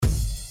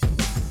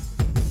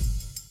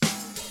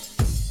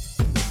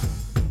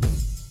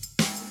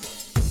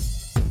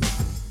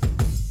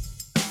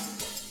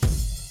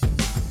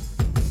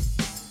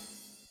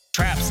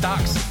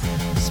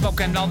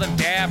Smoking all them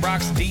dab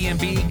rocks,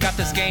 D&B got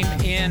this game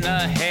in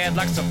a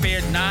headlock, so fear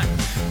not.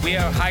 We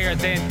are higher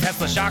than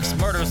Tesla shocks,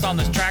 murders on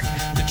this track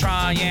to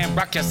try and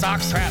rock your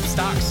socks, trap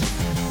stocks.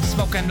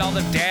 Smoking all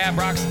them dab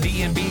rocks,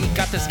 D&B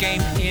got this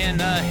game in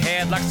a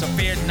headlock, so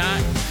fear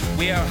not.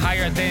 We are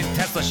higher than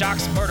Tesla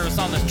shocks, murders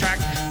on this track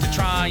to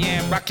try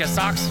and rock your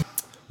socks.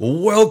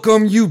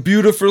 Welcome, you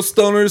beautiful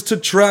stoners, to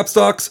Trap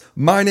Stocks.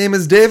 My name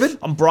is David.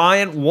 I'm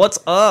Brian. What's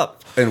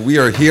up? And we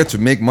are here to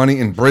make money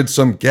and bridge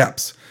some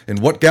gaps. And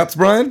what gaps,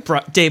 Brian?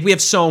 Dave, we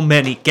have so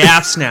many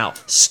gaps now.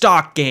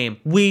 Stock game,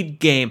 weed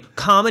game,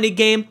 comedy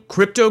game,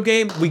 crypto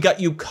game. We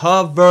got you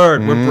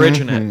covered. We're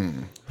bridging it.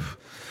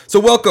 So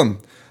welcome.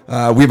 We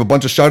have a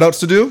bunch of shout-outs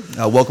to do.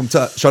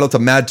 Shout out to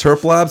Mad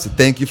Turp Labs.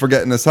 Thank you for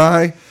getting us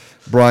high.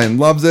 Brian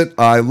loves it.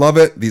 I love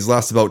it. These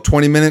last about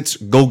 20 minutes.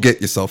 Go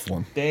get yourself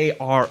one. They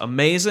are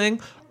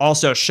amazing.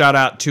 Also, shout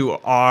out to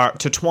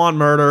Twan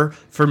Murder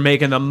for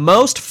making the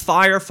most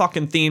fire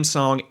fucking theme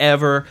song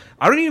ever.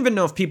 I don't even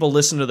know if people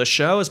listen to the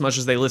show as much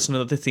as they listen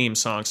to the theme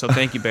song, so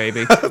thank you,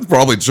 baby. That's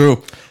probably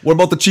true. What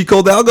about the Cheat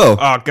Code Algo?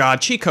 Oh,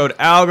 God. Cheat Code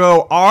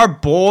Algo, our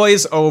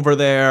boys over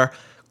there.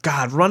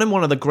 God, running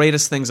one of the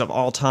greatest things of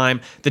all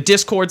time. The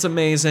Discord's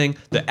amazing.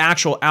 The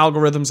actual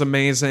algorithm's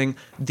amazing.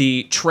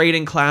 The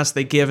trading class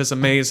they give is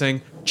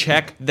amazing.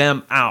 Check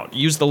them out.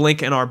 Use the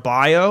link in our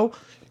bio.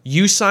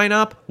 You sign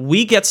up.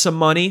 We get some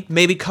money.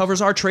 Maybe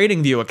covers our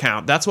TradingView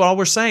account. That's all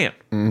we're saying.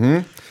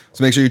 So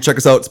make sure you check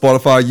us out.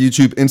 Spotify,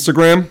 YouTube,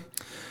 Instagram.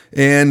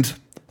 And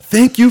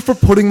thank you for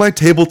putting my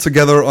table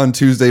together on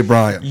Tuesday,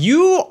 Brian.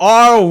 You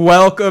are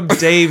welcome,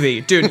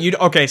 Davey. Dude,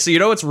 okay, so you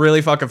know what's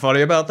really fucking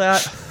funny about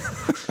that?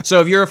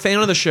 So if you're a fan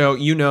of the show,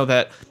 you know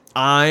that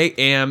I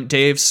am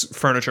Dave's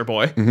furniture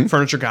boy,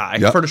 furniture guy,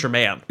 furniture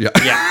man. Yeah.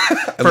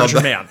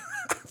 Furniture man.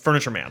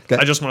 Furniture man. Okay.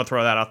 I just want to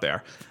throw that out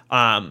there.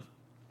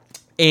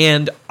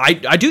 And I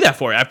do that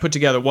for you. I put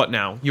together what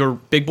now? Your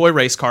big boy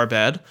race car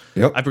bed.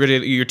 Yep. I put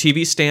together your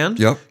TV stand.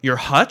 Yep. Your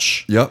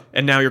hutch. Yep.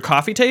 And now your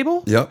coffee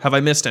table. Yep. Have I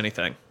missed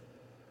anything?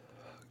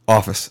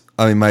 Office.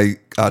 I mean, my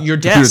your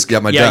desk. Yeah,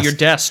 my desk. Yeah, your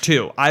desk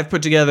too. I've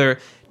put together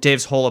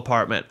Dave's whole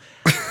apartment.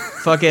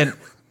 Fucking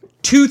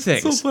two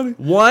things. So funny.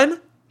 One,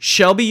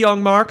 Shelby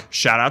Youngmark.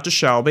 Shout out to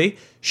Shelby.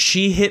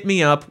 She hit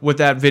me up with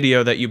that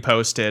video that you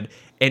posted,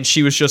 and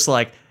she was just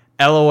like,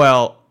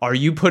 LOL, are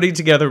you putting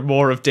together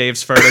more of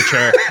Dave's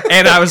furniture?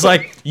 And I was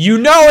like, you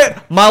know it.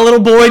 My little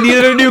boy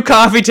needed a new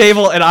coffee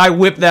table, and I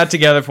whipped that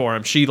together for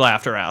him. She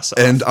laughed her ass off.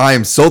 And I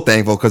am so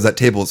thankful because that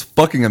table is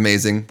fucking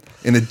amazing.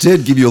 And it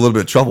did give you a little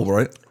bit of trouble,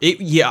 right?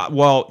 Yeah.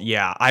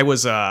 I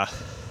was, I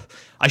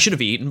should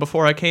have eaten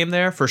before I came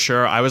there, for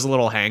sure. I was a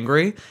little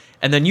hangry.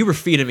 And then you were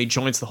feeding me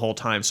joints the whole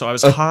time, so I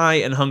was high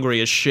and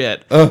hungry as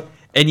shit.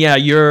 And yeah,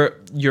 your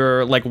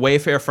like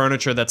Wayfair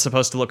furniture that's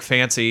supposed to look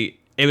fancy,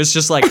 it was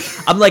just like,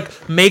 I'm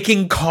like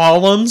making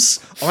columns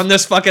on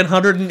this fucking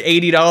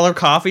 $180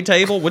 coffee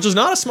table, which is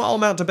not a small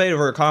amount to pay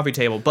for a coffee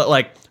table, but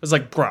like, I was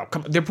like, bro,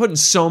 they're putting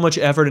so much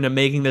effort into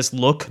making this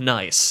look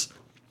nice.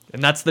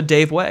 And that's the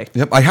Dave way.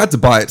 Yep, I had to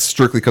buy it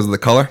strictly because of the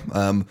color.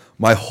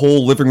 My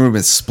whole living room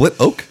is split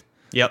oak.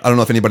 Yep. I don't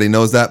know if anybody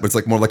knows that, but it's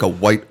like more like a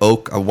white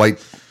oak, a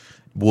white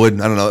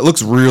wood. I don't know. It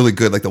looks really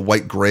good, like the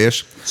white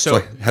grayish. So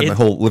I had my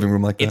whole living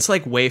room like that. It's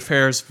like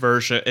Wayfair's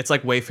version. It's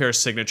like Wayfair's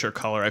signature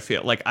color, I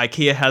feel. Like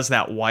IKEA has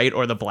that white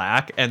or the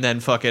black, and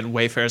then fucking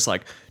Wayfair's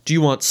like, do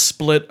you want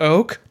split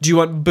oak? Do you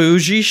want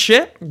bougie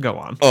shit? Go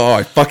on. Oh,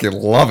 I fucking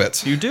love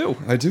it. You do.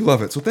 I do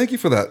love it. So thank you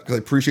for that, because I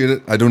appreciate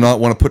it. I do not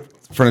want to put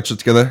furniture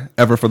together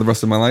ever for the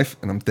rest of my life,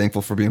 and I'm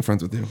thankful for being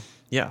friends with you.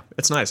 Yeah,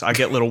 it's nice. I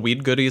get little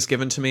weed goodies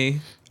given to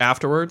me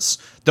afterwards.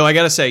 Though I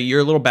gotta say,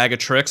 your little bag of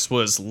tricks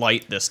was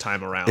light this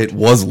time around. It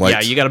was light.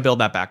 Yeah, you gotta build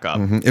that back up.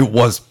 It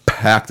was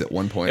packed at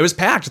one point. It was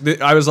packed.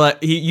 I was like,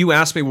 you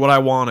asked me what I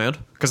wanted,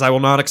 because I will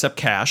not accept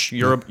cash.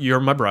 You're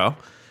my bro.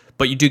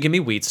 But you do give me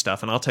weed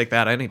stuff, and I'll take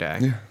that any day.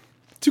 Yeah.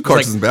 2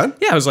 carts isn't bad.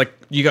 Yeah, I was like,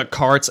 you got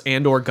carts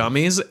and or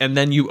gummies, and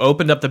then you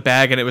opened up the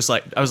bag, and it was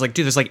like, I was like,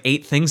 dude, there's like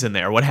 8 things in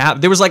there. What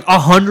happened? There was like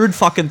 100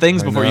 fucking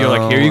things before you were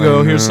like, here you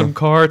go, here's some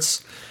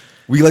carts.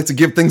 We like to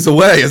give things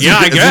away, as you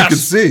I guess. can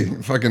see.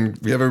 Fucking,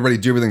 we have everybody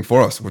do everything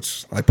for us,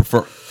 which I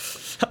prefer,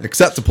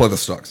 except to play the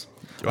stocks.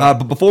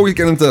 But before we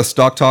get into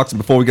stock talks and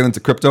before we get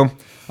into crypto,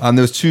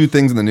 there's 2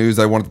 things in the news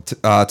I wanted to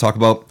talk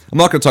about. I'm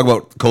not going to talk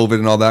about COVID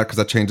and all that because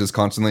that changes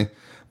constantly.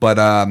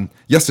 But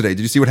yesterday,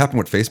 did you see what happened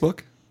with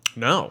Facebook?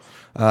 No.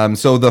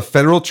 So the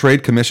Federal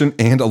Trade Commission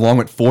and along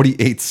with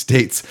 48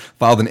 states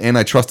filed an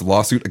antitrust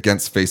lawsuit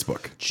against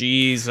Facebook.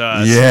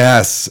 Jesus.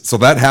 Yes. So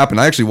that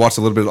happened. I actually watched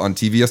a little bit on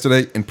TV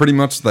yesterday, and pretty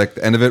much like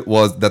the end of it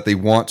was that they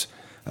want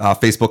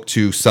Facebook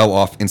to sell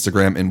off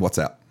Instagram and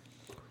WhatsApp.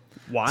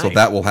 Why? So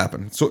that will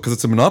happen. So because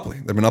it's a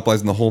monopoly. They're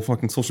monopolizing the whole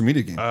fucking social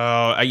media game.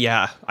 Oh,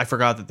 yeah. I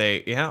forgot that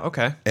they... Yeah,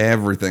 okay.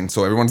 Everything.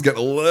 So everyone's getting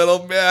a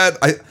little mad.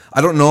 I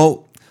don't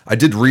know. I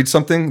did read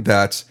something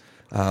that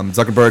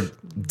Zuckerberg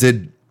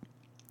did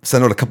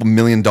send out a couple $1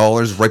 million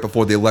right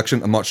before the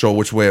election. I'm not sure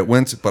which way it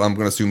went, but I'm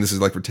going to assume this is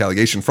like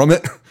retaliation from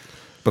it.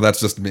 But that's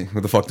just me.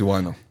 What the fuck do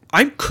I know?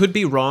 I could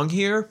be wrong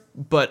here,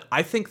 but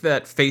I think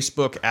that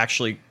Facebook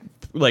actually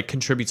like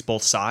contributes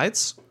both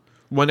sides.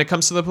 when it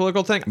comes to the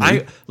political thing.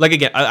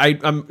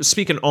 I'm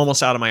speaking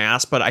almost out of my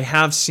ass, but I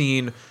have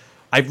seen.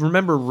 I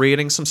remember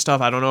reading some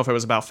stuff. I don't know if it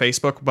was about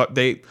Facebook, but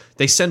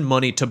they send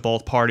money to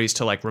both parties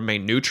to like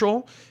remain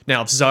neutral.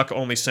 Now, if Zuck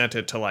only sent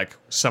it to like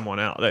someone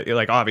else,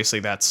 like obviously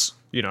that's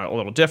a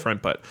little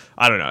different. But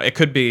I don't know. It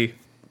could be.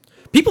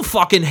 People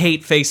fucking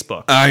hate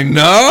Facebook. I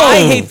know. I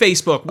hate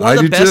Facebook. One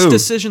of the best too.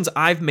 decisions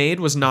I've made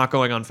was not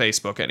going on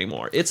Facebook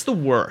anymore. It's the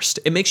worst.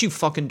 It makes you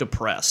fucking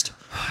depressed.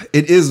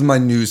 It is my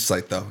news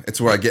site, though. It's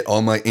where I get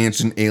all my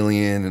Ancient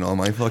Alien and all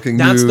my fucking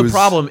That's news. the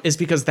problem, is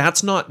because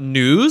that's not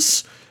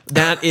news.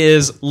 That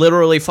is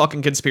literally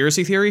fucking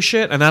conspiracy theory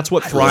shit, and that's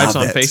what thrives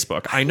on love it.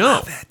 Facebook. I know.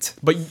 love it.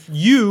 But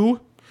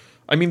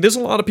there's a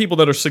lot of people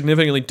that are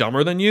significantly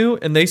dumber than you,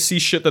 and they see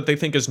shit that they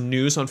think is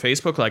news on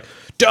Facebook, like,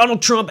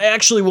 Donald Trump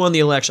actually won the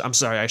election. I'm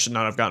sorry, I should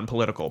not have gotten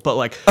political, but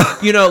like,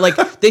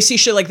 like, they see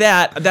shit like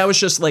that. That was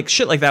just like,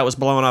 shit like that was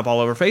blowing up all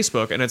over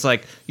Facebook, and it's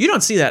like, you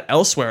don't see that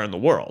elsewhere in the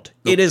world.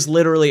 Nope. It is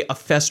literally a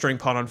festering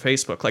pot on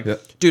Facebook.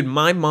 Like, dude,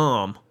 my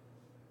mom,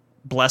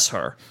 bless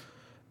her,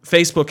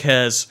 Facebook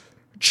has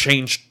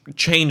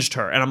changed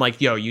her, and I'm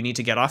like, yo, you need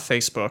to get off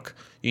Facebook.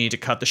 You need to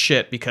cut the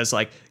shit, because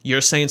like you're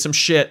saying some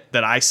shit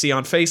that I see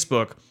on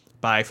Facebook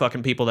by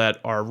fucking people that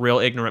are real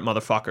ignorant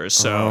motherfuckers.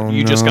 So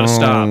you just gotta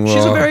stop.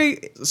 She's a very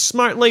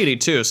smart lady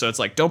too, so it's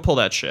like, don't pull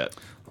that shit.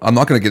 I'm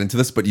not going to get into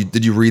this, but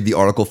did you read the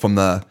article from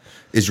the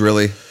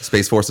Israeli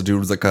Space Force? The dude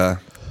was like a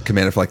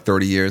commander for like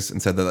 30 years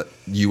and said that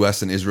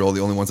U.S. and Israel are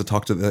the only ones that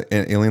talk to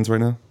the aliens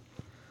right now.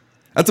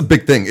 That's a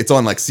big thing. It's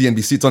on like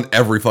CNBC. It's on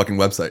every fucking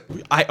website.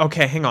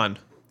 Okay, hang on.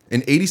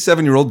 An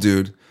 87-year-old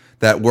dude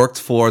that worked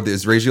for the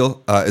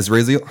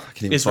Israeli. I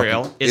can't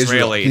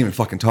even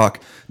fucking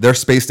talk. Their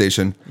space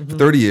station for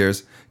 30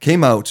 years,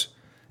 came out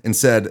and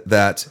said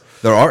that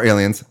there are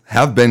aliens,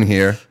 have been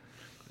here.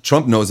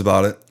 Trump knows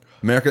about it.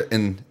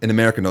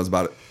 America knows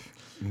about it.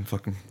 And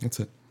fucking,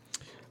 that's it.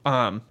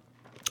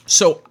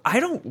 So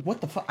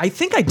what the fuck? I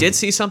think I did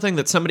see something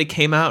that somebody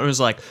came out and was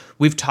like,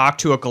 we've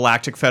talked to a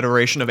galactic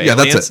federation of aliens.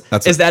 Yeah,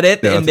 that's it. Is that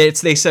it? Yeah, and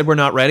they said we're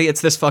not ready.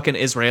 It's this fucking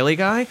Israeli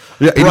guy.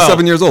 Yeah,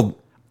 87 years old.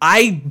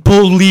 I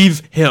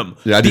believe him.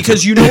 Yeah, I do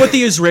because too. You know what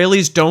the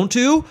Israelis don't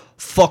do?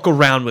 Fuck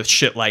around with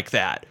shit like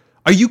that.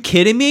 Are you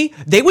kidding me?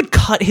 They would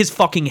cut his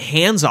fucking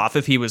hands off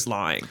if he was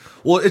lying.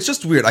 Well, it's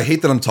just weird. I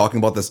hate that I'm talking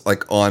about this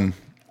like on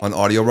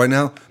audio right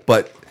now,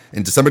 but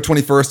in December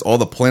 21st, all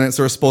the planets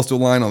are supposed to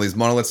align. All these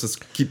monoliths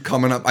just keep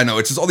coming up. I know,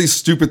 it's just all these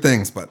stupid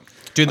things, but...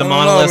 Dude, the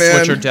monoliths,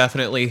 which are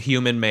definitely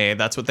human-made,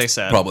 that's what they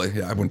said. Probably,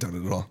 yeah, I wouldn't doubt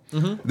it at all.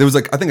 Mm-hmm. There was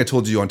like, I think I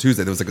told you on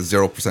Tuesday, there was like a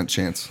 0%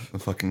 chance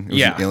of fucking it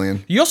was an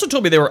alien. You also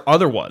told me there were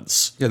other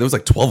ones. Yeah, there was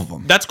like 12 of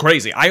them. That's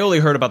crazy. I only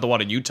heard about the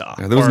one in Utah.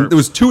 Yeah, there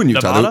was 2 in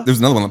Utah. There was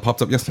another one that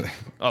popped up yesterday.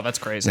 Oh, that's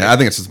crazy. Yeah, I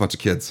think it's just a bunch of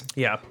kids.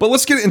 Yeah. But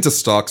let's get into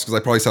stocks, because I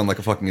probably sound like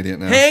a fucking idiot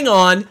now. Hang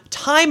on,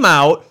 time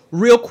out.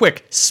 Real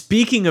quick,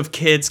 speaking of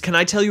kids, can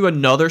I tell you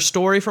another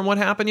story from what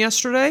happened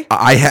yesterday?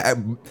 I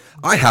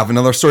have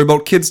another story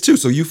about kids too,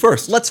 so you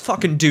first. Let's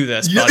fucking do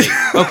this, buddy.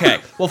 Okay,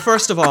 well,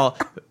 first of all,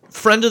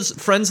 friends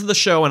of the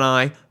show and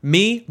I,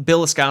 me,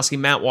 Bill Laskowski,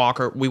 Matt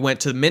Walker, we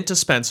went to the Mint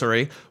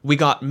Dispensary. We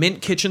got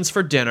Mint Kitchens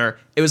for dinner.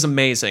 It was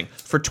amazing.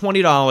 For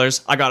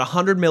 $20, I got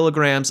 100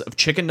 milligrams of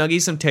chicken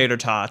nuggets and tater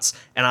tots,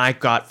 and I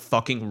got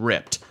fucking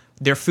ripped.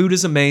 Their food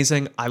is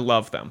amazing. I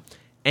love them.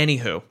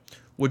 Anywho,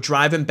 we're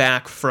driving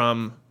back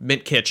from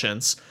Mint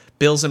Kitchens.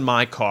 Bill's in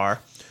my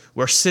car.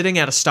 We're sitting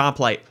at a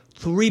stoplight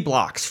 3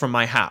 blocks from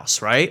my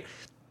house, right?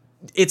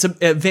 It's a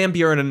Van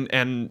Buren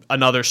and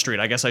another street.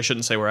 I guess I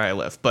shouldn't say where I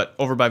live, but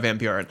over by Van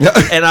Buren.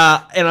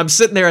 Yeah. And I'm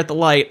sitting there at the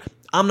light.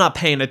 I'm not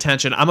paying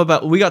attention.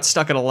 We got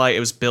stuck at a light. It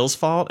was Bill's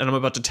fault, and I'm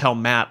about to tell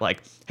Matt,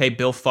 like, hey,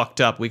 Bill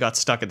fucked up. We got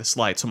stuck at this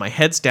light. So my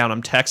head's down.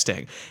 I'm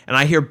texting, and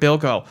I hear Bill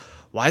go,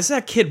 why is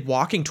that kid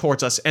walking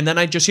towards us? And then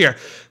I just hear,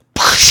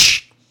 Poosh!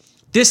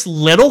 This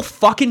little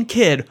fucking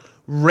kid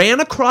ran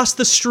across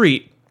the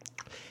street,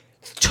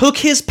 took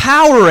his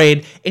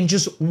Powerade, and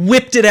just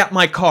whipped it at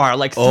my car,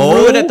 like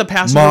threw it at the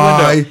passenger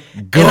window.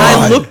 God. And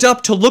I looked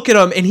up to look at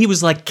him, and he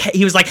was like, ha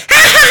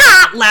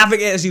ha ha,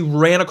 laughing as he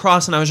ran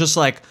across, and I was just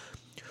like,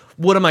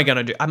 what am I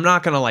gonna do? I'm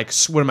not gonna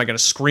what am I gonna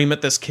scream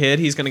at this kid?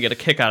 He's gonna get a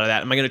kick out of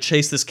that. Am I gonna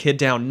chase this kid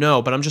down?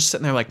 No, but I'm just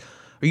sitting there like,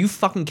 are you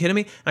fucking kidding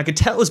me? And I could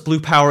tell it was blue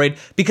Powerade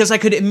because I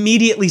could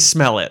immediately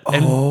smell it.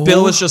 And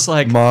Bill was just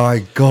like,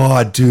 my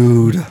God,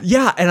 dude.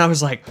 Yeah, and I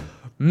was like,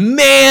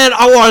 man,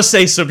 I want to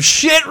say some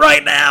shit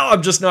right now.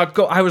 I'm just not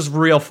I was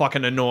real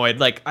fucking annoyed.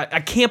 Like, I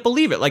can't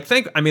believe it. Like,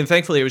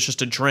 thankfully it was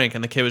just a drink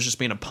and the kid was just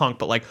being a punk.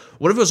 But like,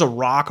 what if it was a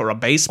rock or a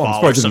baseball? I'm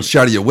surprised it didn't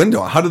shatter your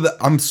window. How did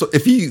that?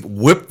 If he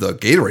whipped the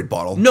Gatorade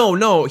bottle.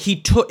 No,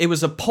 it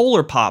was a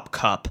Polar Pop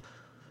cup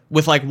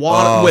with like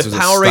water, with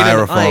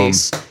Powerade and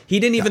ice. He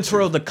didn't even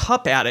throw the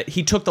cup at it.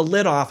 He took the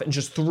lid off and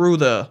just threw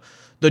the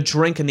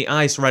drink and the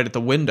ice right at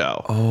the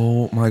window.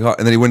 Oh my God.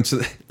 And then he went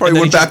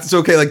back to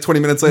Circle K like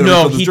 20 minutes later.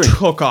 No, he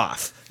took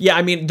off. Yeah,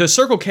 I mean, the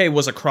Circle K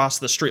was across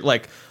the street.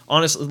 Like,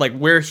 honestly, like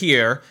we're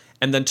here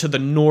and then to the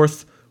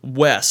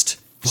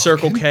northwest,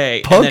 Circle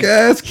K. Punk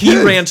ass kid.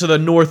 He ran to the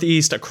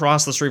northeast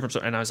across the street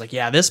from, and I was like,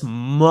 yeah, this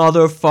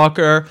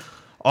motherfucker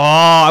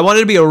I wanted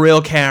to be a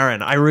real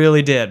Karen. I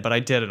really did, but I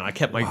didn't. I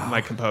kept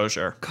my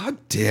composure. God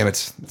damn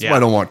it. That's Yeah. why I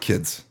don't want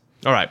kids.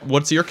 All right,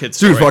 what's your kid's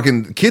story? Dude,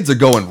 fucking kids are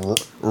going.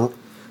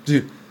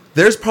 Dude,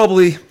 there's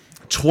probably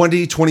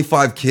 20,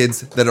 25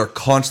 kids that are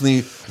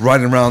constantly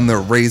riding around their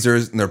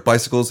razors and their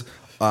bicycles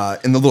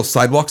in the little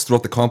sidewalks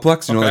throughout the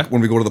complex. You know, Okay. like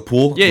when we go to the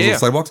pool, Yeah, those yeah. little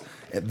sidewalks.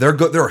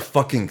 They're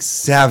fucking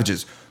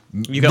savages.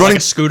 You got like a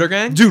scooter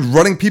gang? Dude,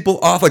 running people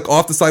off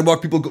the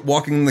sidewalk, people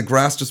walking in the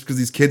grass just because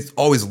these kids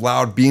always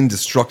loud, being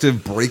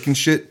destructive, breaking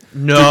shit.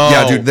 No.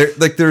 Dude,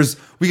 yeah, dude.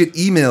 We get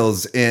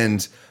emails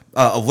and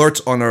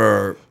alerts on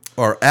our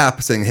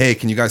app saying, hey,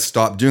 can you guys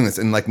stop doing this?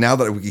 And like now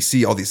that we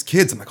see all these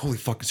kids, I'm like, holy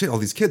fucking shit, all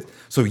these kids.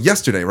 So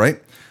yesterday, right,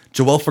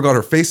 Joelle forgot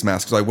her face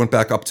mask, so I went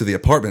back up to the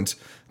apartment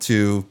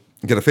to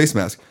get a face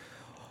mask.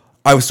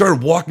 I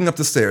started walking up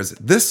the stairs.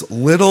 This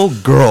little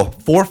girl,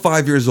 4 or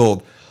 5 years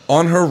old,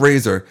 on her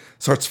razor,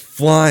 starts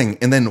flying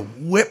and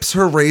then whips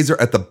her razor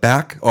at the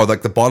back or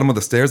like the bottom of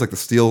the stairs, like the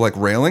steel like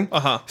railing.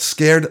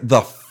 Scared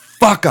the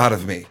fuck out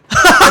of me.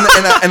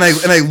 and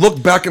I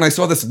looked back and I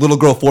saw this little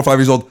girl, 4 or 5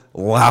 years old,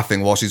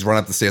 laughing while she's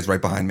running up the stairs right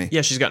behind me.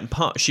 Yeah, she's gotten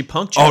punked. She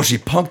punked you. Oh, she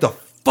punked the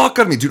fuck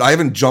out of me, dude. I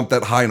haven't jumped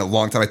that high in a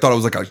long time. I thought it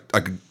was like a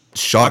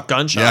shot. A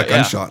gunshot, Yeah,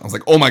 gunshot. I was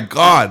like, oh my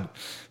God.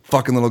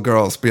 Fucking little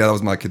girls. But yeah, that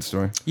was my kid's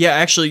story. Yeah,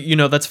 actually,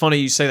 that's funny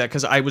you say that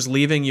because I was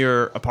leaving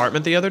your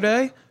apartment the other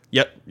day.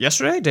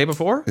 Yesterday? Day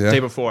before? Yeah. Day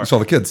before. I saw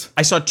the kids.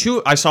 I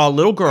saw a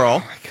little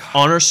girl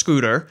on her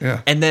scooter.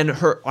 Yeah. And then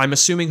I'm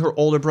assuming her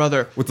older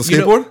brother. With the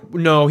skateboard?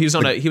 No, he was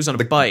on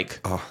a bike.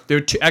 Oh. There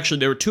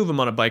were two of them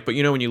on a bike, but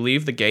when you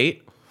leave the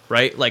gate,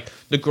 right? Like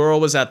the girl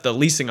was at the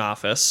leasing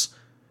office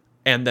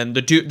and then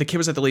the kid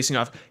was at the leasing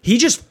office. He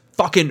just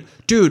fucking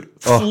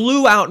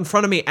flew out in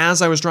front of me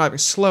as I was driving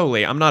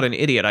slowly. I'm not an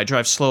idiot. I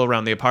drive slow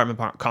around the apartment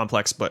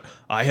complex, but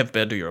I have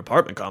been to your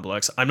apartment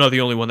complex. I'm not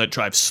the only one that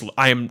drives slow.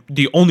 I am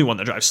the only one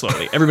that drives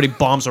slowly. Everybody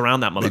bombs around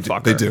that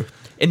motherfucker. They do.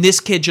 And this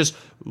kid just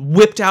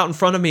whipped out in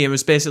front of me and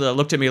was basically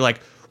looked at me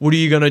like, "What are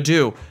you gonna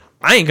do?"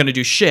 I ain't gonna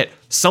do shit.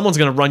 Someone's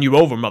gonna run you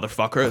over,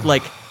 motherfucker.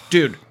 Like,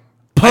 dude.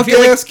 Punk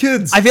ass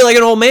kids. I feel like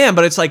an old man,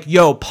 but it's like,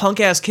 yo, punk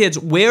ass kids,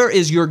 where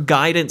is your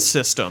guidance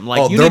system?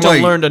 Like, you need to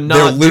learn to not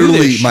do this They're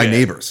literally my shit.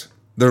 neighbors.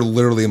 They're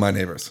literally my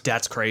neighbors.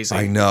 That's crazy.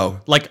 I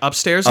know. Like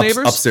upstairs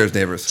neighbors? Upstairs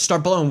neighbors.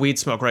 Start blowing weed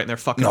smoke right in their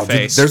fucking No, dude,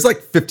 face. there's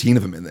like 15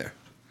 of them in there.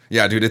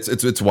 Yeah, dude,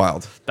 it's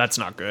wild. That's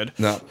not good.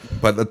 No,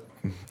 but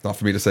not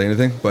for me to say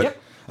anything. But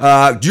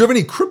Yep. do you have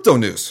any crypto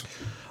news?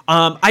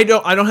 I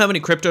don't have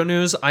any crypto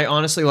news. I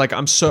honestly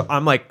I'm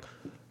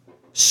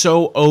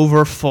so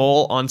over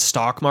full on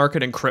stock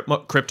market and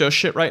crypto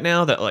shit right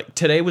now that like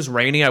today was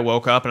rainy. I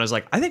woke up and I was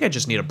like, I think I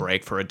just need a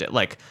break for a day.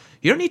 Like,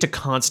 you don't need to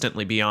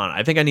constantly be on.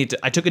 I think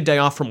I took a day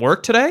off from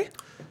work today.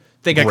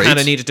 I kind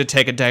of needed to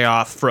take a day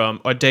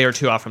or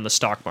two off from the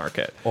stock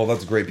market. Oh,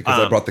 that's great because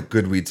I brought the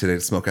good weed today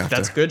to smoke after.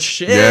 That's good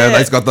shit. Yeah,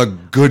 I got the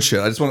good shit.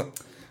 I just want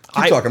to keep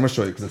talking. I'm going to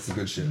show you because it's the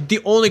good shit. The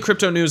only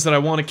crypto news that I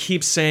want to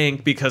keep saying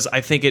because I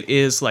think it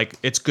is like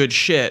it's good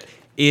shit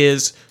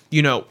is,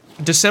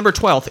 December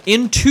 12th,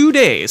 in 2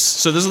 days,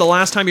 so this is the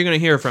last time you're going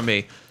to hear from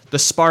me, the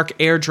Spark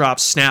airdrop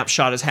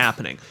snapshot is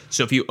happening.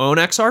 So if you own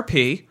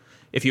XRP,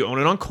 if you own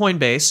it on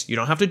Coinbase, you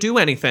don't have to do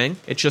anything.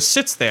 It just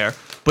sits there.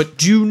 But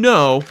do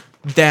know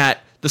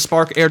that the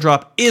Spark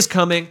airdrop is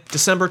coming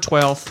December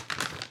 12th,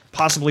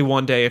 possibly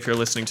one day if you're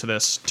listening to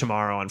this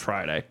tomorrow on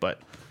Friday. But,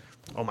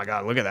 oh my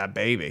God, look at that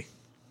baby.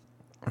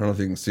 I don't know if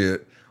you can see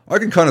it. I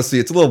can kind of see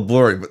it. It's a little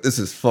blurry, but this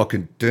is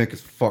fucking dank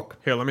as fuck.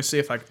 Here, let me see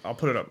if I'll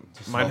put it up.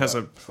 Mine has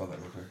a...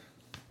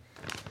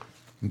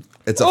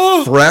 It's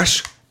a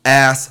fresh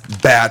ass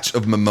batch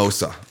of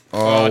mimosa.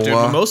 Oh, dude,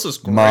 mimosa's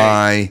great.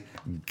 My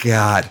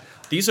God.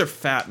 These are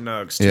fat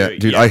nugs, too. Yeah,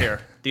 dude,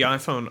 Here. The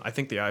iPhone, I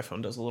think the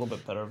iPhone does a little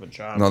bit better of a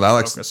job. No, that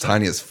looks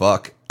tiny as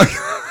fuck.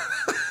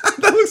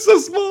 That looks so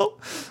small.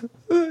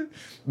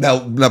 Now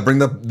bring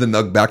the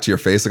nug back to your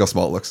face. Look how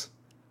small it looks.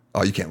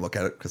 Oh, you can't look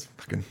at it because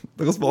fucking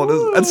look how small it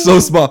is. That's so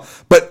small.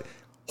 But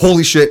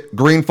holy shit,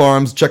 Green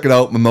Farms, check it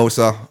out.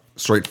 Mimosa,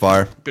 straight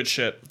fire. Good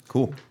shit.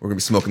 Cool. We're gonna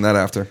be smoking that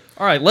after.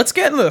 All right, let's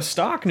get into the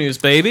stock news,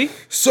 baby.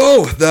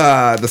 So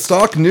the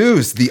stock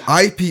news, the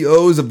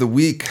IPOs of the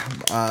week.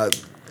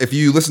 If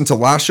you listened to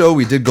last show,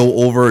 we did go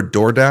over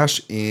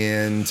DoorDash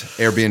and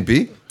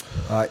Airbnb.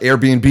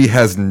 Airbnb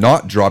has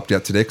not dropped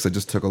yet today because I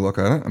just took a look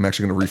at it. I'm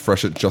actually going to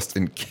refresh it just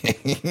in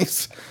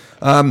case.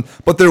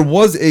 But there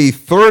was a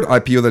third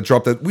IPO that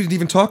dropped that we didn't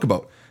even talk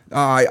about.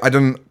 I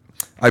didn't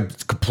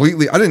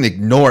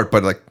ignore it,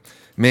 but like,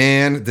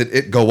 man, did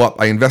it go up?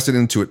 I invested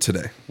into it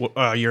today.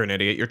 You're an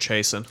idiot. You're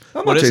chasing.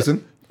 I'm not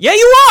chasing. Yeah,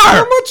 you are.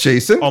 I'm not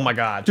chasing. Oh my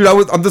God, dude! I'm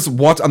listening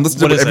to what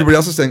everybody it?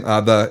 else is saying.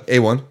 The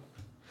A1.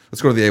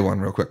 Let's go to the A1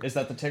 real quick. Is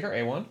that the ticker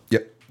A1?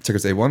 Yep,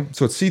 ticker's A1.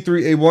 So it's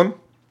C3A1.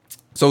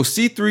 So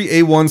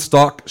C3A1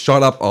 stock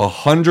shot up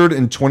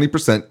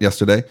 120%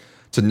 yesterday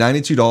to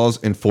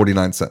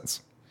 $92.49.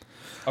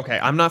 Okay,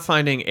 I'm not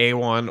finding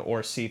A1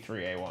 or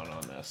C3A1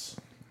 on this.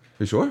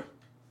 You sure?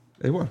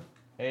 A1.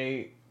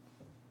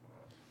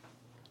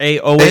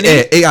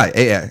 A-O-N-E?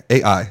 AI.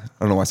 I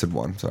don't know why I said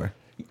one. Sorry.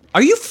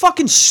 Are you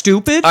fucking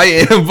stupid? I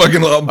am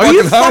fucking. Are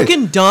you high.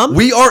 fucking dumb?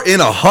 We are in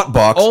a hot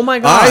box. Oh my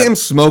God. I am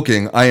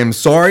smoking. I am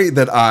sorry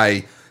that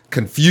I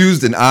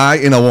confused an I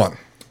in a 1.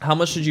 How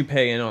much did you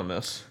pay in on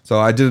this? So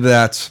I did it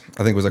at,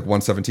 I think it was like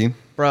 117.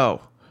 Bro.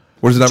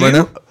 Where's it at right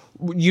now?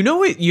 You know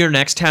what your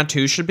next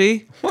tattoo should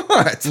be?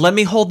 What? Let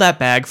me hold that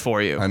bag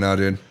for you. I know,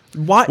 dude.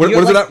 What? What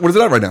is it at? What is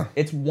it at right now?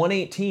 It's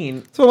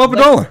 118. So I'm up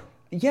 $1.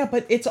 Yeah,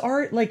 but it's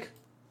art like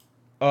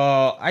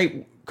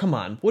come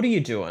on. What are you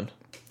doing?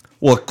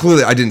 Well,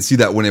 clearly I didn't see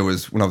that when I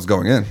was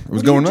going in. It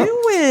was going What are up.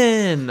 you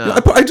doing?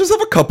 I just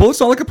have a couple. It's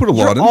not like I put a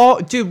lot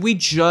in. Dude, we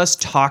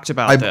just talked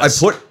about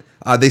this. I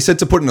put. They said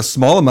to put in a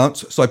small amount,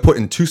 so I put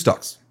in 2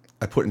 stocks.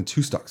 They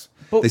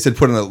said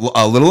put in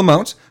a little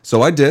amount,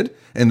 so I did,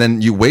 and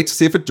then you wait to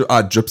see if it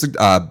drops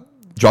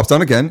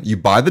down again. You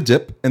buy the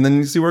dip, and then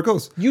you see where it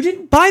goes. You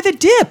didn't buy the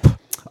dip.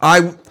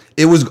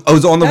 It was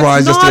on the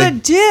rise That's not yesterday.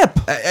 a dip.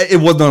 It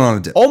was not on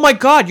a dip. Oh my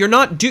God, you're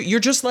not. You're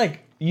just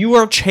like you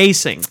are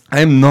chasing. I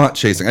am not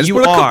chasing. I just You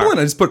put a couple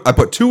are. in. I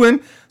put 2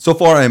 in. So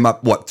far, I am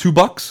up what,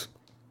 $2?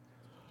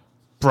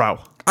 Bro.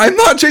 I'm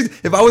not chasing.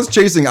 If I was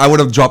chasing, I would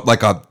have dropped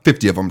like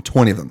 50 of them,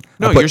 20 of them.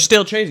 No, you're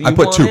still chasing. You I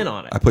put want 2 in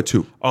on it. I put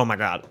 2. Oh my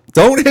God.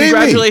 Don't hate me.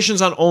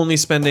 Congratulations on only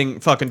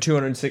spending fucking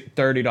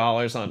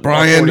 $230 on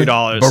Brian.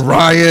 $40.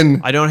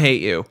 Brian. I don't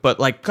hate you, but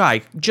like,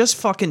 guy, just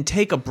fucking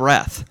take a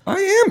breath. I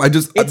am. I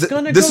just. It's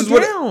gonna this go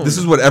is down. What this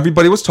is what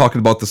everybody was talking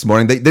about this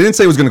morning. They didn't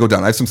say it was going to go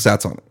down. I have some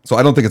stats on it, so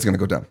I don't think it's going to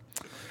go down.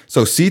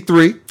 So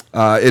C3,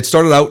 it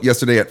started out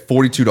yesterday at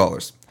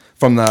 $42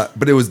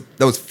 but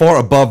that was far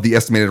above the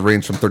estimated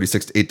range from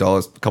 $36 to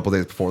 $8 a couple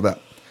days before that,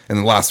 and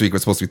then last week it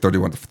was supposed to be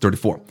 31 to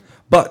 34.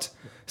 But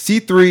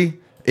C3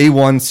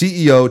 A1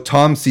 CEO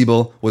Tom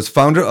Siebel was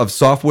founder of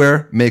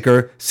software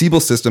maker Siebel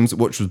Systems,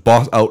 which was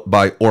bought out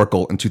by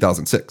Oracle in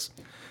 2006.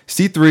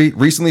 C3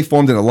 recently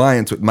formed an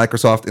alliance with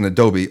Microsoft and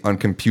Adobe on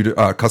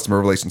customer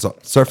relations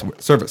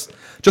service,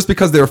 just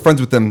because they were friends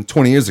with them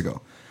 20 years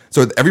ago.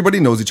 So everybody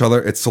knows each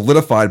other. It's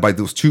solidified by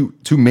those two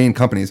main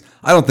companies.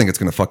 I don't think it's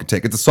going to fucking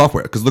take. It's a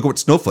software, because look at what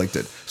Snowflake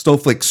did.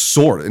 Snowflake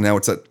soared, and now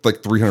it's at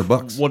like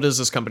 $300. What does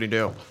this company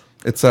do?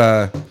 It's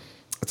a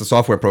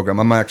software program.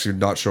 I'm actually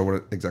not sure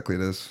what exactly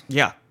it is.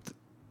 Yeah.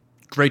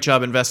 Great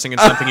job investing in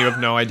something you have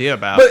no idea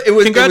about. But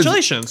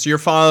Congratulations. You're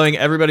following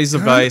everybody's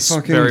advice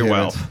very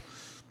well.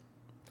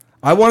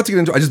 I wanted to get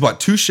into. I just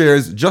bought 2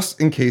 shares just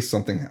in case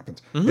something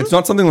happens. Mm-hmm. It's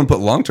not something I'm gonna put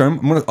long term.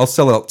 I'll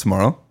sell it out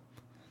tomorrow.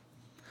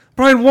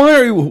 Brian, why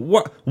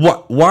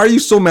are you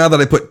so mad that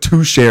I put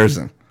 2 shares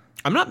in?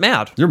 I'm not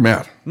mad. You're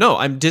mad. No,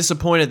 I'm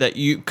disappointed that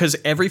because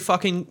every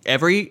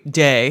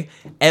day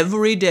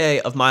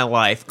of my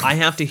life, I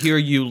have to hear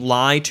you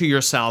lie to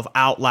yourself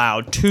out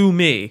loud to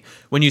me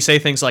when you say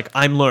things like,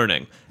 I'm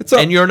learning. It's up.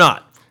 And you're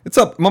not. It's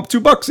up. I'm up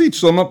 $2 each,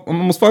 so I'm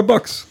almost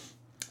 $5.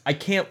 I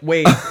can't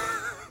wait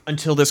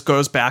until this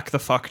goes back the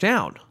fuck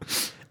down.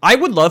 I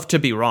would love to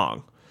be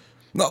wrong.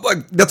 No,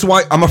 like that's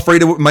why I'm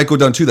afraid it might go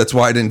down too. That's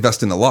why I didn't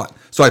invest in a lot.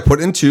 So I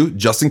put in 2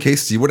 just in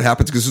case, see what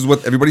happens. Because this is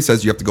what everybody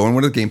says. You have to go in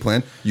with a game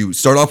plan. You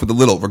start off with a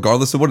little,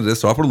 regardless of what it is.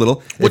 Start off with a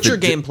little. What's your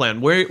game plan?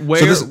 Where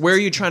are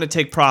you trying to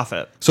take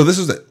profit? So this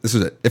is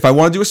it. If I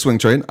want to do a swing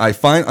trade,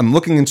 I'm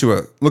looking into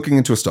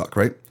a stock,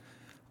 right?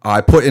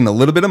 I put in a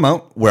little bit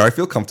amount where I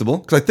feel comfortable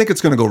because I think it's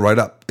going to go right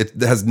up.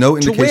 It has no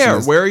indication. To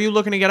where? Where are you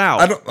looking to get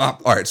out? I don't.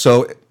 All right,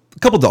 so a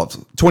couple dollars,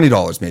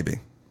 $20 maybe.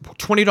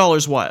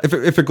 $20 what?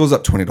 If it goes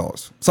up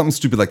 $20, something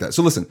stupid like that.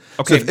 So listen.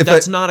 Okay, so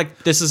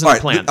this isn't a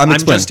plan. I'm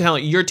just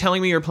telling you're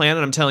telling me your plan,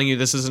 and I'm telling you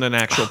this isn't an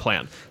actual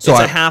plan. So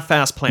it's a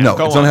half-ass plan. No,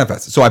 Go it's on. not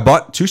half-ass. So I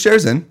bought 2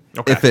 shares in.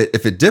 Okay.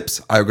 If it dips,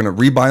 I'm gonna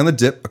rebuy on the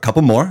dip a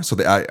couple more. So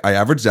that I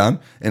average down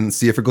and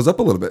see if it goes up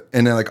a little bit.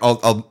 And then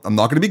I'm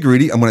not gonna be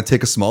greedy. I'm gonna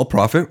take a small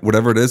profit,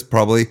 whatever it is,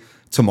 probably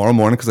tomorrow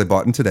morning because I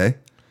bought in today.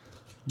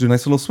 Do a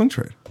nice little swing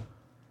trade.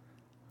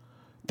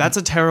 That's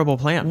a terrible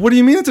plan. What do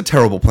you mean it's a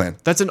terrible plan?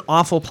 That's an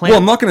awful plan. Well,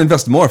 I'm not going to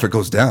invest more if it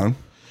goes down.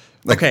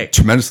 Okay.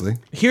 Tremendously.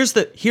 Here's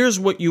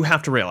what you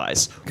have to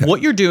realize. Okay.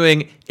 What you're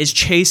doing is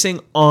chasing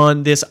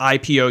on this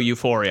IPO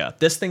euphoria.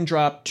 This thing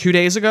dropped 2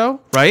 days ago,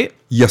 right?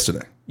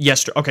 Yesterday.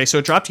 Okay, so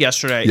it dropped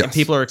yesterday, yes. And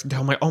people are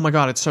oh my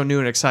god, it's so new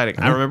and exciting.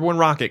 Mm-hmm. I remember when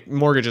Rocket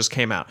Mortgages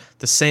came out.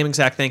 The same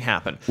exact thing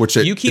happened. It's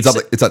at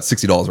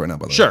 $60 right now,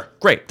 by the way. Sure,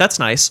 great, that's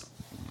nice.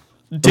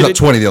 It was at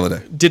 20 the other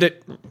day. Did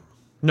it?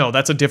 No,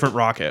 that's a different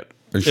Rocket.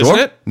 Are you sure?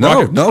 It?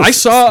 No. I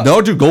saw.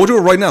 No, dude, go to it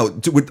right now.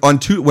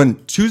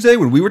 Tuesday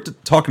when we were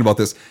talking about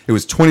this, it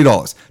was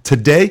 $20.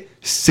 Today,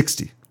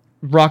 $60.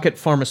 Rocket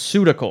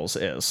Pharmaceuticals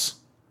is.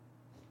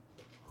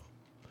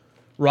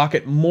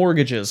 Rocket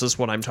Mortgages is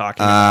what I'm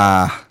talking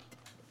about.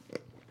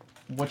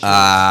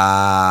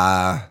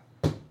 All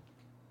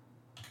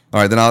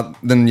right,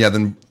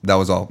 then that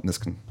was all.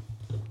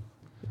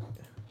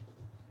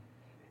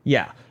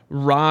 Yeah,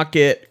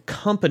 Rocket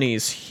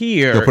Companies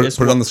here. Yo, put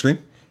it on the screen.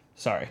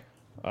 Sorry.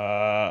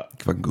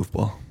 Fucking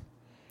goofball.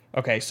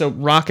 Okay, so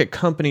Rocket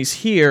Companies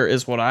here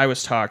is what I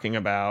was talking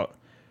about.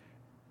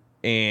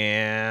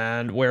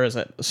 And where is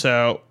it?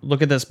 So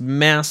look at this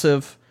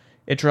massive.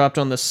 It dropped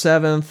on the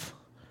 7th.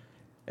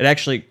 It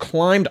actually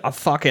climbed a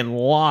fucking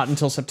lot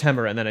until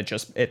September, and then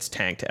it's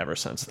tanked ever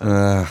since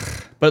then.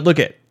 But look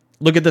at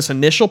this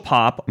initial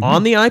pop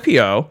on the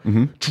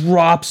IPO,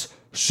 drops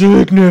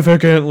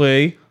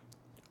significantly.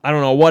 I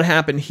don't know what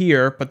happened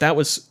here, but that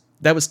was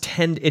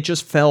 10. It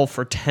just fell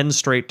for 10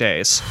 straight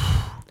days.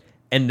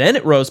 And then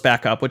it rose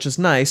back up, which is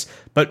nice.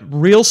 But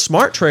real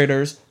smart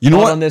traders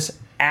bought on this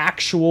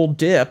actual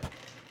dip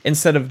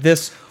instead of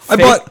this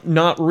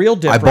not real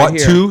dip. I bought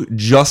two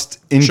just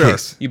in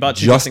case. You bought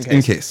two just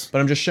in case.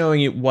 But I'm just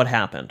showing you what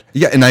happened.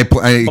 Yeah, and I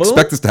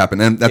expect this to happen,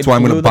 and that's why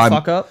I'm going to buy.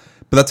 Fuck up.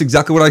 But that's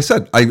exactly what I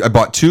said. I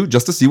bought two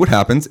just to see what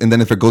happens, and then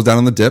if it goes down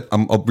on the dip, I'll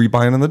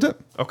rebuy it on the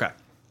dip. Okay.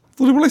 That's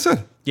literally what I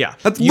said. Yeah.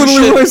 That's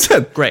literally what I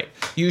said. Great.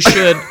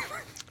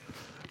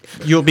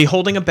 You'll be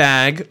holding a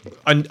bag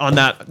on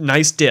that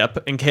nice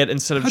dip and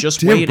instead of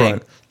just waiting.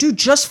 Brian. Dude,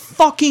 just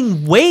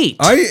fucking wait.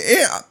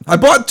 I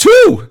bought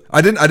two.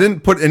 I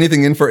didn't put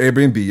anything in for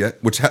Airbnb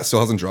yet, which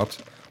still hasn't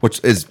dropped,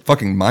 which is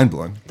fucking mind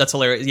blowing. That's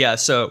hilarious. Yeah,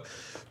 so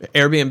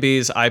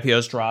Airbnb's IPO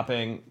is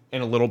dropping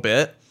in a little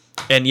bit.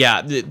 And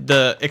yeah,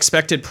 the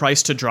expected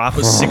price to drop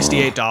was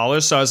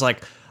 $68. So I was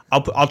like,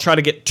 I'll try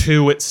to get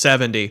two at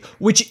 70,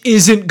 which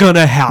isn't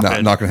gonna happen.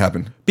 No, not gonna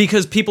happen.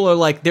 Because people are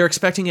like, they're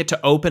expecting it to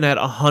open at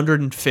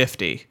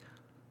 150.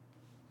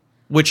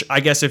 Which I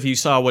guess if you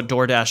saw what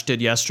DoorDash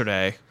did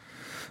yesterday,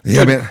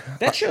 yeah, man,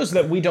 that shows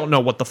that we don't know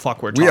what the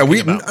fuck we're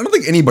talking about. I don't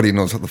think anybody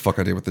knows what the fuck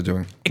idea what they're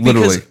doing. Because,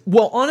 literally.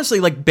 Well, honestly,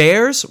 like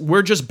bears,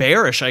 we're just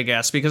bearish, I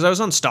guess, because I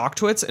was on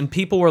StockTwits and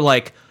people were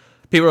like,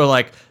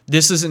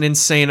 this is an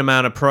insane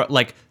amount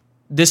of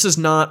this is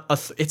not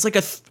it's like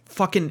a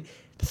fucking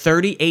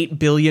 $38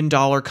 billion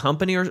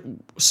company or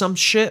some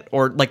shit,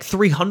 or like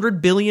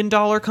 $300 billion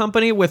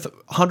company with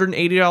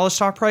 $180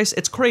 stock price.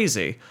 It's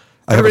crazy.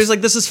 Everybody's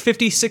like, this is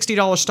 $50,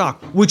 $60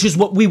 stock, which is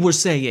what we were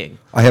saying.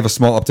 I have a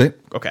small update.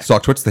 Okay.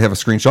 StockTwits, they have a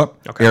screenshot.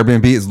 Okay.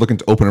 Airbnb is looking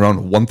to open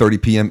around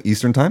 1:30 p.m.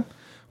 Eastern time,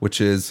 which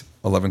is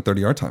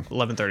 11:30 our time.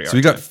 11:30 So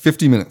we got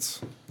 50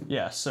 minutes.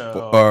 Yeah,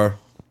 so... Or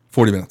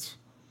 40 minutes.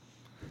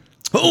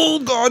 Oh,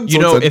 God. You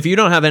know, if you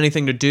don't have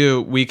anything to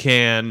do, we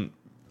can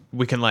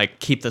like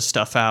keep this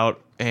stuff out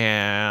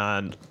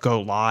and go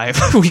live.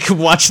 We can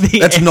watch the...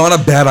 That's not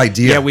a bad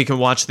idea. Yeah, we can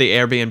watch the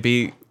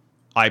Airbnb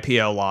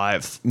IPO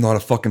live. Not a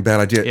fucking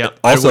bad idea. Yeah,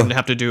 also, I wouldn't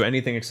have to do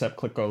anything except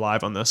click go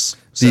live on this.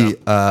 So.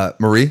 The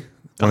Marie,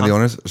 one of the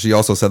owners, she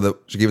also said that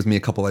she gave me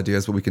a couple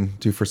ideas what we can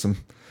do for some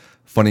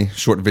funny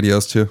short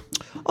videos too.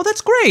 Oh,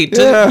 that's great.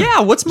 Yeah,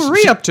 what's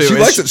Marie up to? She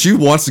likes it. She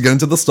wants to get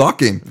into the stock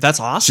game. That's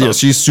awesome.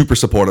 She's super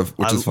supportive,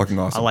 which is fucking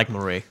awesome. I like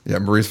Marie. Yeah,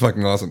 Marie's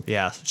fucking awesome.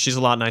 Yeah, she's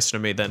a lot nicer to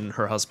me than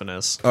her husband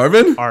is.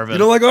 Arvin? You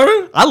don't like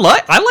Arvin? I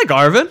like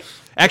Arvin.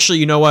 Actually,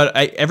 you know what?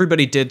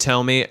 Everybody did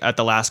tell me at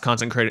the last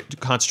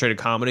concentrated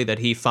comedy that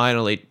he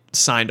finally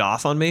signed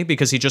off on me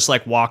because he just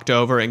like walked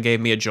over and gave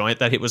me a joint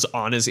that it was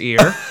on his ear.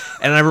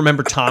 And I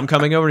remember Tom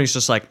coming over and he's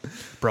just like,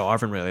 bro,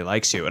 Arvin really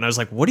likes you. And I was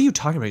like, what are you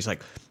talking about? He's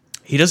like,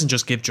 he doesn't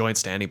just give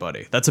joints to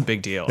anybody. That's a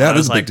big deal. Yeah,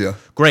 that's a big deal.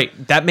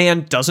 Great. That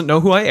man doesn't know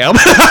who I am.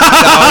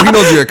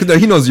 No,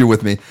 he knows you're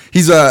with me.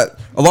 He's a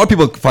lot of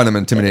people find him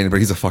intimidating, but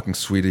he's a fucking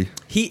sweetie.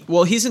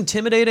 He's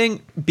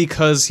intimidating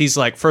because he's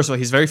like, first of all,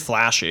 he's very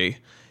flashy.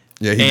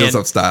 Yeah, he does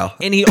have style.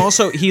 And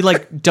he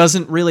like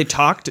doesn't really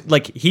talk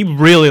he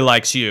really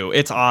likes you.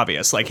 It's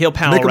obvious. Like he'll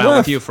pal around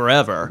with you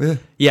forever.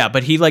 Yeah,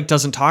 but he like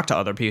doesn't talk to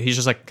other people. He's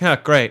just like, yeah,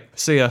 great.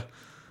 See ya.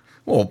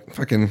 Well,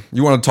 fucking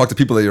you want to talk to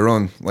people at your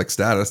own like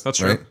status.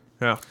 That's right? True.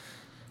 Yeah.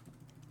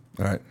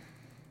 All right.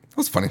 That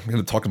was funny. We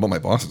had to talk about my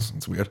bosses.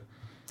 It's weird.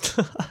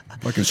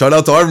 Fucking shout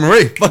out to Arvin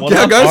Marie. Fuck what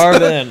yeah, up, guys.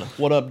 Arvin?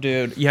 What up,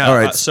 dude? Yeah. All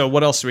right. So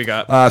what else do we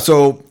got?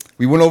 So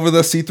we went over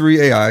the C3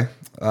 AI.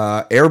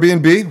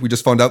 Airbnb, we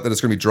just found out that it's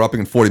going to be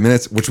dropping in 40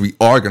 minutes, which we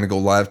are going to go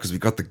live because we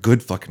got the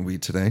good fucking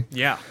weed today.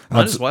 Yeah,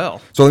 might as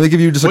well. So let me give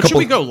you just a couple.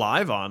 What should we go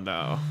live on,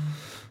 though?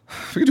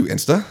 We could do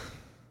Insta.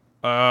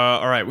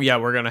 All right. Yeah,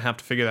 we're going to have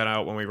to figure that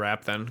out when we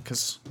wrap then.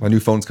 Cause... My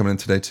new phone's coming in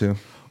today, too.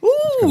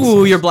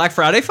 Ooh, your Black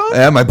Friday phone?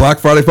 Yeah, my Black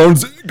Friday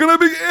phone's going to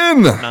be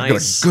in.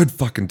 Nice. Got a good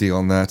fucking deal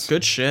on that.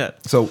 Good shit.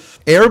 So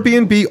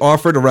Airbnb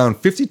offered around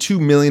 $52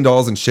 million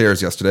in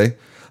shares yesterday,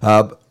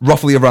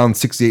 roughly around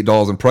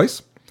 $68 in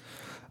price.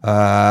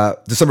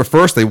 December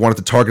 1st, they wanted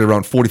to target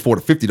around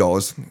 $44 to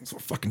 $50. So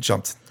it fucking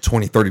jumped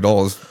 $20,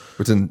 $30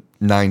 within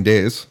 9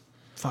 days.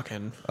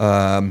 Fucking.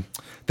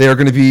 They are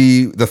going to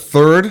be the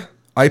third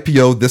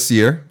IPO this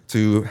year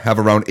to have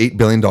around $8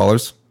 billion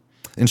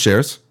in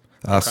shares.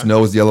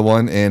 Snow is the other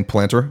one, and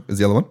Planter is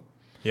the other one.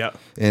 Yeah.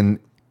 And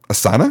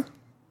Asana?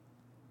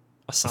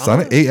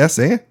 Asana?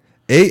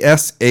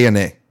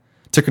 ASANA.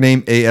 Ticker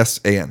name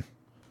ASAN.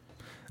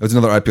 It was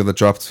another IPO that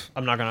dropped.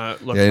 I'm not going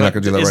to look. Yeah, you're not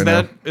going to do that right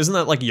now. Isn't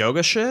that like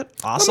yoga shit?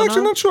 Asana? I'm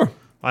actually not sure.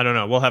 I don't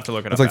know. We'll have to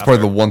look it up. That's like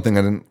probably the one thing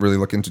I didn't really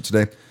look into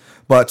today.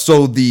 But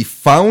so the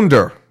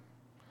founder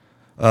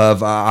of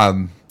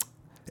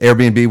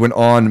Airbnb went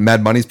on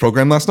Mad Money's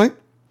program last night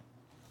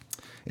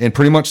and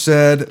pretty much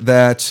said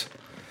that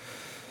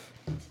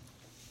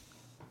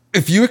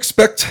if you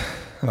expect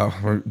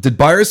Did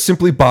buyers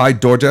simply buy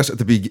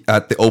DoorDash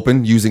at the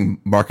open using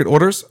market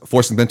orders,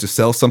 forcing them to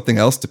sell something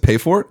else to pay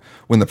for it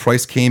when the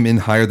price came in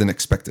higher than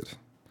expected?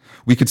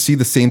 We could see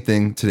the same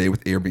thing today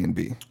with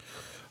Airbnb.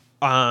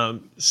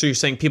 So you're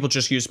saying people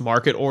just use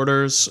market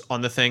orders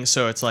on the thing,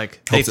 so it's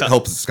like It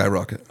helps it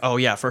skyrocket. Oh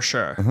yeah, for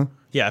sure.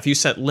 Yeah, if you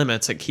set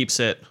limits, it keeps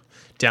it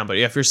down. But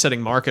if you're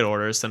setting market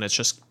orders, then it's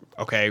just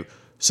okay.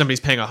 Somebody's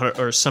paying 100,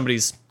 or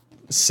somebody's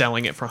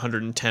selling it for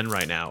 110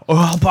 right now. Oh,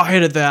 I'll buy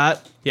it at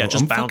that. Yeah, it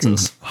just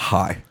bounces.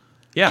 High.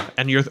 Yeah,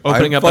 and you're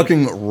opening up.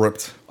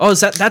 Ripped. Oh,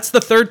 that's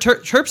the third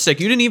terp stick.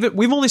 You didn't even.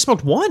 We've only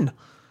smoked one.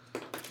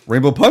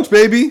 Rainbow Punch,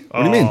 baby. What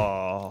do you mean?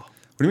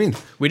 What do you mean?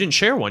 We didn't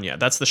share one yet.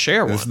 That's the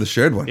share one. This is the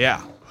shared one.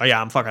 Yeah. Oh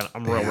yeah.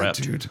 I'm real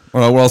ripped, dude.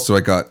 What else do I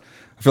got?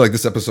 I feel like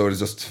this episode is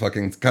just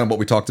fucking kind of what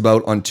we talked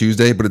about on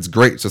Tuesday, but it's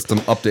great. It's just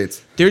some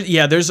updates.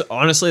 There's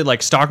honestly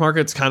like stock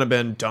market's kind of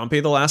been dumpy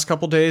the last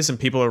couple days, and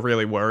people are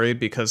really worried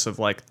because of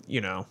like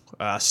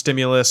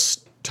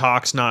stimulus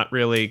talks not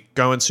really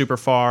going super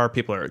far.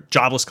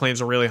 Jobless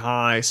claims are really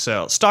high,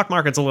 so stock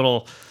market's a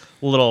little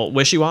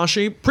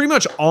wishy-washy. Pretty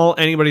much all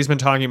anybody's been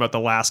talking about the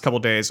last couple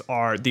days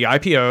are the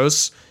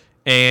IPOs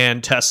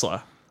and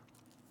Tesla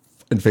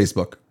and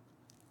Facebook.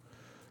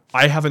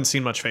 I haven't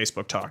seen much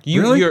Facebook talk.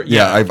 Really?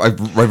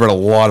 I've read a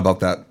lot about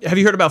that. Have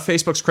you heard about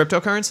Facebook's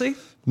cryptocurrency?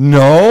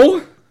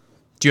 No.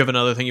 Do you have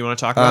another thing you want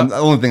to talk about? The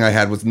only thing I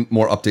had was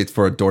more updates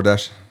for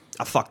DoorDash.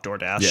 Fuck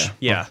DoorDash.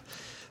 Yeah.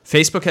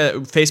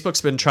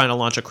 Facebook's been trying to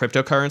launch a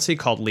cryptocurrency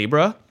called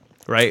Libra,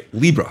 right?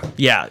 Libra.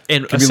 Yeah.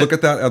 And can we look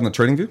at that on the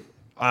trading view?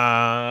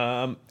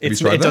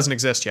 It doesn't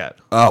exist yet.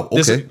 Oh,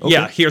 okay.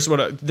 Yeah, here's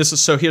what this is.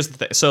 So here's the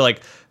thing. So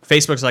like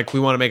Facebook's like, we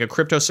want to make a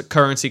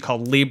cryptocurrency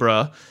called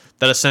Libra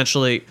that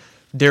essentially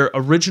their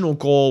original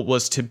goal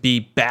was to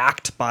be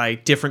backed by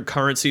different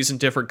currencies and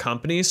different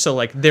companies. So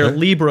like their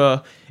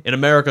Libra in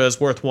America is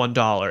worth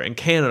 $1. In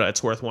Canada,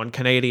 it's worth $1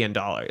 Canadian,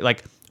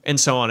 like, and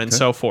so on and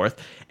so forth.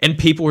 And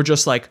people were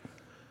just like,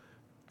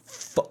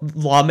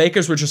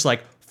 lawmakers were just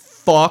like,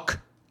 fuck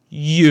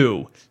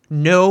you.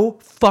 No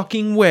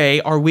fucking way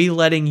are we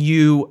letting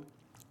you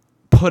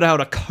put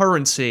out a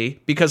currency,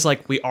 because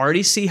like we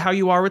already see how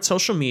you are with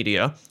social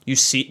media. We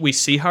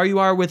see how you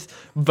are with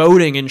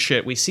voting and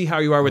shit. We see how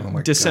you are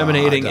with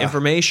disseminating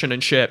information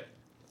and shit.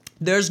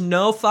 There's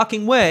no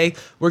fucking way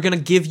we're going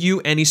to give you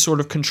any sort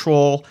of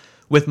control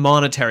with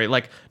monetary,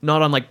 like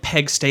not on like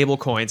peg stable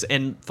coins.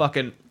 And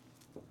fucking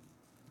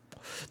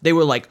they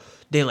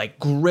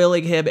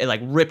grilling him and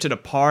like ripped it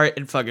apart,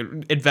 and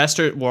fucking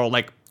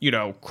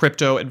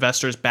crypto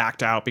investors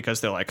backed out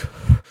because they're like,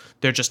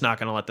 they're just not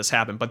going to let this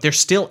happen. But they're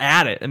still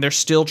at it, and they're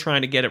still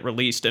trying to get it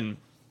released. And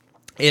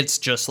it's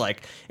just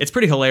like, it's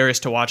pretty hilarious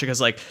to watch it,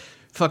 because like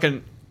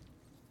fucking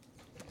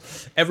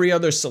every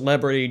other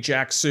celebrity,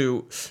 Jack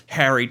Sue,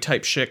 Harry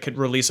type shit could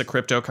release a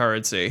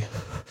cryptocurrency.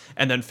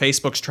 And then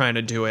Facebook's trying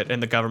to do it,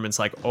 and the government's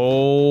like,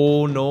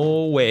 oh,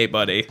 no way,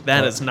 buddy.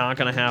 That is not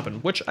going to happen.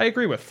 Which I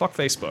agree with. Fuck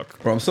Facebook.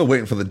 Bro, I'm still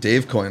waiting for the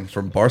Dave coin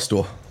from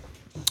Barstool.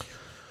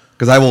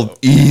 Because I will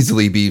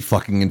easily be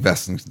fucking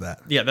investing to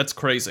that. Yeah, that's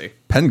crazy.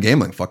 Penn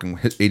Gambling fucking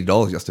hit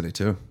 $80 yesterday,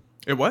 too.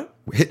 It what?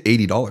 We hit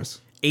 $80.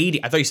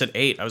 80? I thought you said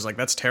 8. I was like,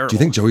 that's terrible. Do you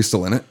think Joey's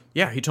still in it?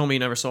 Yeah, he told me he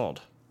never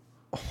sold.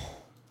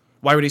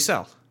 Why would he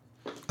sell?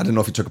 I didn't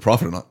know if he took a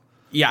profit or not.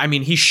 Yeah, I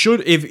mean, he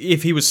should.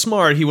 If he was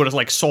smart, he would have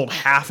like sold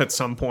half at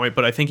some point.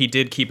 But I think he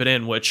did keep it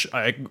in, which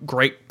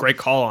great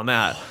call on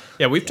that.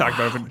 Yeah, we've talked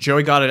about it.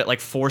 Joey got it at like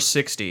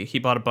 $460. He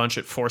bought a bunch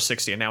at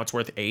 $460, and now it's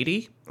worth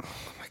 $80. Oh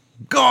my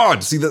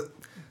god! See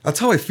that's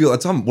how I feel.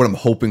 That's what I'm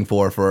hoping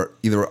for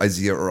either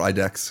IZEA or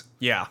IDEX.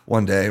 Yeah.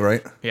 One day,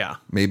 right? Yeah.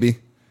 Maybe.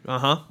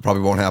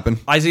 Probably won't happen.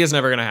 IZEA's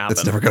never gonna happen.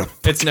 It's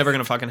never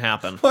gonna fucking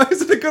happen. Why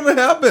is it gonna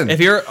happen? If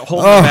you're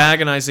holding a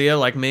bag in IZEA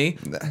like me,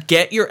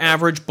 get your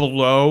average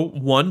below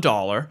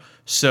 $1,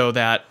 so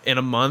that in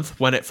a month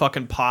when it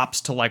fucking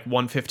pops to like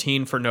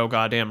 $115 for no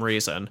goddamn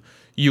reason,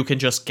 you can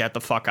just get the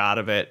fuck out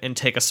of it and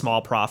take a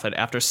small profit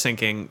after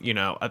sinking,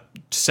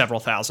 several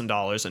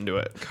 $1,000s into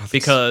it.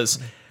 Because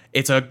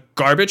it's a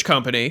garbage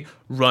company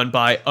run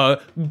by a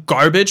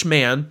garbage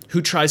man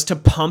who tries to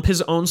pump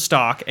his own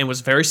stock and was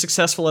very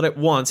successful at it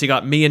once. He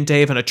got me and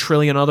Dave and a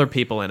trillion other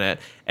people in it.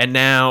 And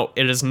now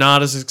it is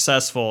not as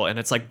successful. And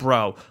it's like,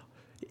 bro,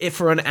 if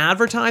for an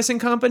advertising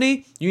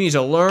company, you need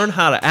to learn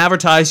how to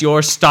advertise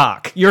your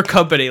stock, your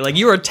company. Like,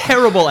 you are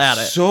terrible at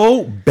it.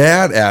 So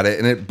bad at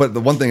it. But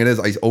the one thing it is,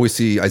 I always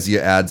see IZEA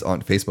ads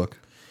on Facebook.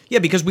 Yeah,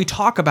 because we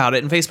talk about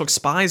it and Facebook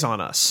spies on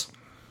us.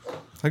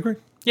 I agree.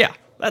 Yeah.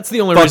 That's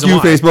the only reason why.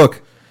 Fuck you, Facebook.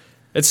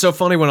 It's so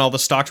funny when all the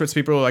StockTwits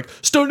people are like,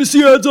 starting to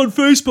see ads on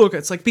Facebook.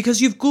 It's like, because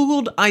you've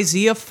Googled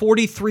IZEA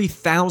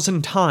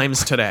 43,000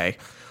 times today,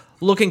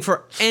 looking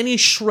for any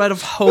shred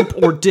of hope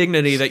or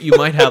dignity that you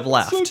might have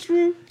left. So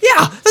true.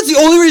 Yeah, that's the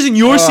only reason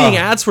you're seeing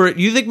ads for it.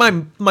 You think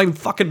my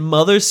fucking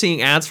mother's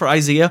seeing ads for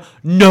IZEA?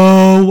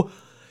 No.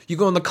 You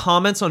go in the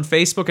comments on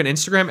Facebook and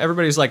Instagram,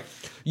 everybody's like,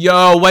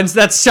 yo, when's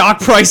that stock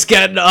price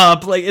getting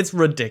up? Like, it's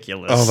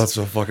ridiculous. Oh, that's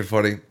so fucking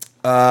funny.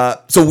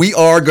 So we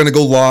are going to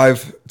go live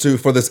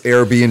for this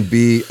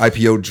Airbnb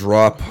IPO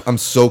drop. I'm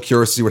so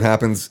curious to see what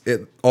happens.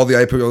 All the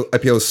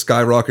IPOs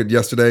skyrocketed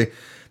yesterday.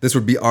 This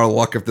would be our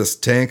luck if this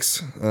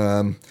tanks.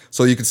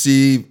 So you can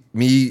see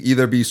me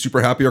either be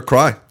super happy or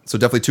cry. So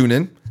definitely tune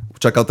in.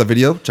 Check out the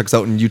video. Check us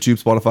out on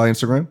YouTube, Spotify,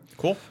 Instagram.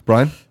 Cool.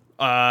 Brian?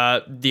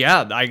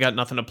 Yeah, I got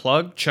nothing to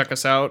plug. Check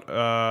us out.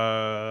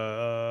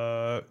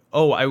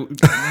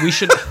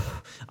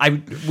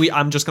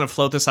 I'm just gonna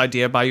float this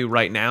idea by you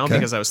right now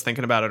because I was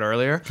thinking about it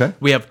earlier. Okay.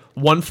 We have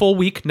one full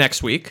week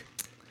next week,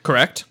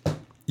 correct?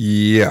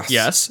 Yes.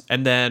 Yes,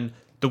 and then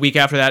the week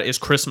after that is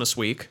Christmas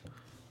week.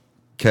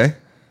 Okay.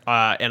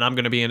 And I'm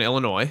gonna be in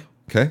Illinois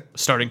Okay.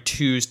 starting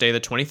Tuesday the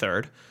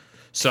 23rd.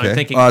 So Okay. I'm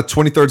thinking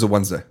 23rd's a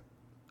Wednesday.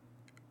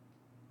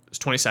 it's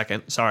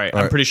 22nd. Sorry, All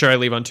I'm right. pretty sure I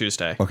leave on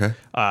Tuesday. Okay.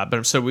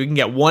 But so we can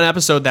get one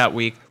episode that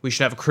week. We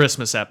should have a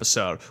Christmas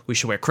episode. We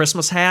should wear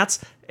Christmas hats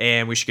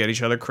and we should get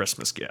each other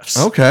Christmas gifts.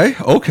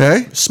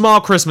 Okay. Small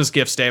Christmas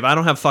gifts, Dave. I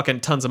don't have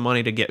fucking tons of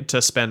money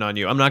to spend on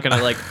you. I'm not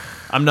gonna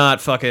I'm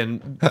not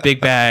fucking big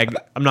bag.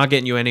 I'm not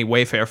getting you any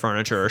Wayfair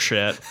furniture or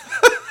shit.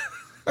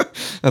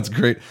 That's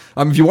great.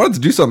 If you wanted to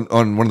do something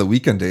on one of the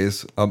weekend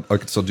days, I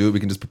could still do it. We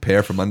can just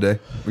prepare for Monday.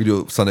 We can do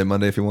it Sunday,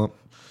 Monday if you want.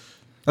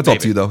 That's all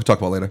up to you, though. We'll talk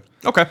about it later.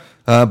 Okay.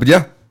 But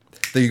yeah,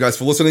 thank you guys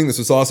for listening. This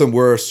was awesome.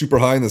 We're super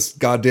high in this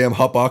goddamn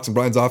hot box in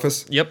Brian's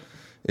office. Yep.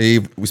 We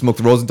smoked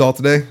the Rosenthal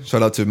today.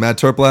 Shout out to Mad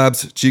Turp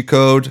Labs, Cheat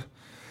Code,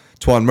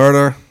 Twan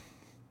Murder.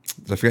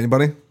 Did I forget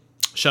anybody?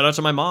 Shout out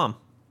to my mom.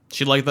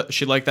 She liked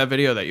that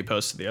video that you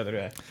posted the other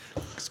day.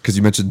 Because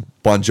you mentioned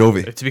Bon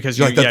Jovi. It's because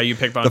You like that- you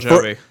picked Bon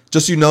Jovi.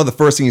 Just so you know, the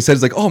first thing he said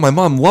is like, "Oh, my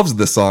mom loves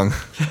this song,"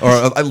 or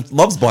 "I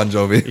loves Bon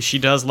Jovi." She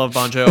does love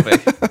Bon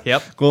Jovi.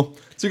 Yep. Cool.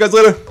 See you guys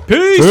later.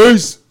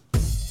 Peace.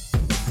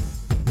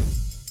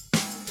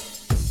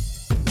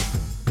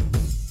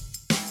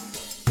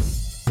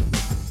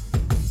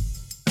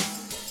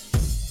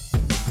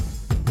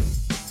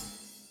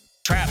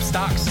 Trap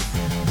stocks,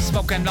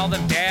 smoking all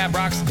them dab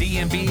rocks.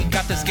 DMB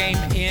got this game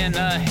in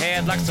a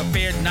headlock, so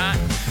fear not.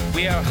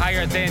 We are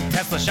higher than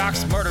Tesla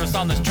shocks. Murders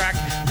on this track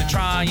to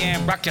try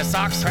and rock your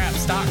socks. Trap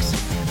stocks,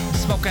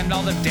 smoking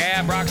all them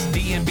dab rocks.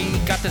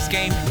 DMB got this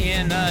game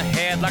in a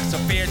headlock, so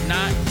fear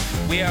not.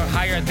 We are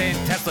higher than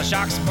Tesla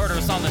shocks.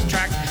 Murders on this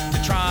track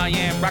to try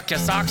and rock your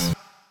socks.